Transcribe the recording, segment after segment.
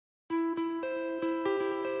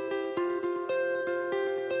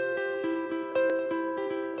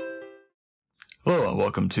Hello and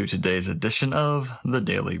welcome to today's edition of The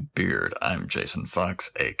Daily Beard. I'm Jason Fox,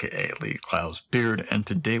 aka Lee Clow's Beard, and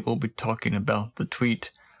today we'll be talking about the tweet,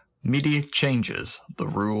 "Media changes, the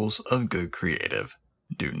rules of good creative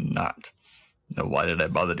do not." Now, why did I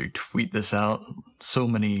bother to tweet this out so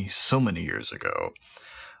many years ago?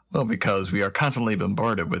 Well, because we are constantly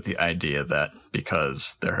bombarded with the idea that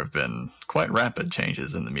because there have been quite rapid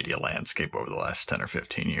changes in the media landscape over the last 10 or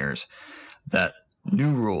 15 years, that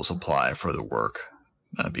new rules apply for the work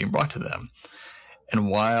being brought to them. And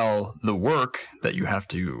while the work that you have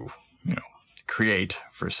to, create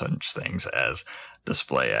for such things as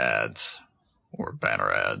display ads or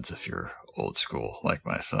banner ads, if you're old school like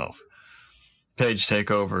myself, page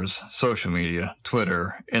takeovers, social media,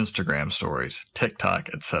 Twitter, Instagram stories, TikTok,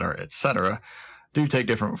 etc., do take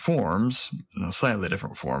different forms, slightly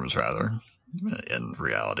different forms rather, in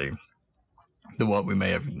reality, than what we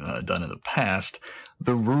may have done in the past.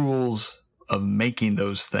 The rules of making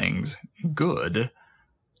those things good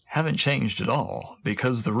haven't changed at all,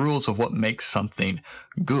 because the rules of what makes something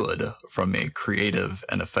good from a creative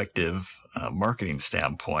and effective marketing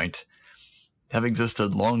standpoint have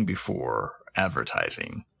existed long before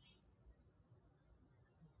advertising.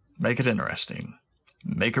 Make it interesting.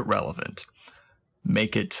 Make it relevant.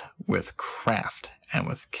 Make it with craft and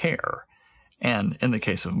with care. And in the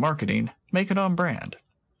case of marketing, make it on brand.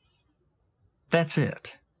 That's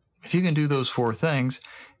it. If you can do those four things,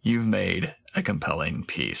 you've made a compelling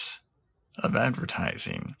piece of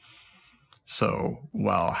advertising. So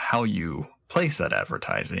while how you place that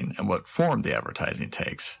advertising and what form the advertising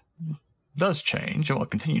takes does change and will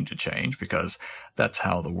continue to change because that's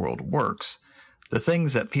how the world works, the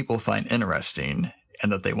things that people find interesting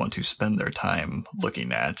and that they want to spend their time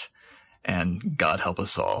looking at, and God help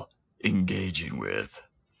us all, engaging with,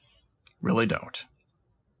 really don't.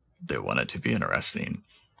 They want it to be interesting.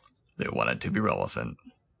 They want it to be relevant.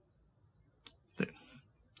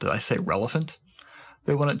 Did I say relevant?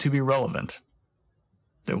 They want it to be relevant.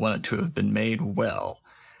 They want it to have been made well.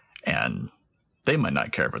 And they might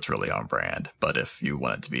not care if it's really on brand, but if you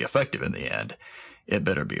want it to be effective in the end, it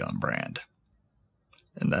better be on brand.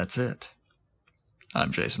 And that's it.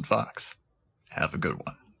 I'm Jason Fox. Have a good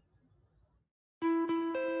one.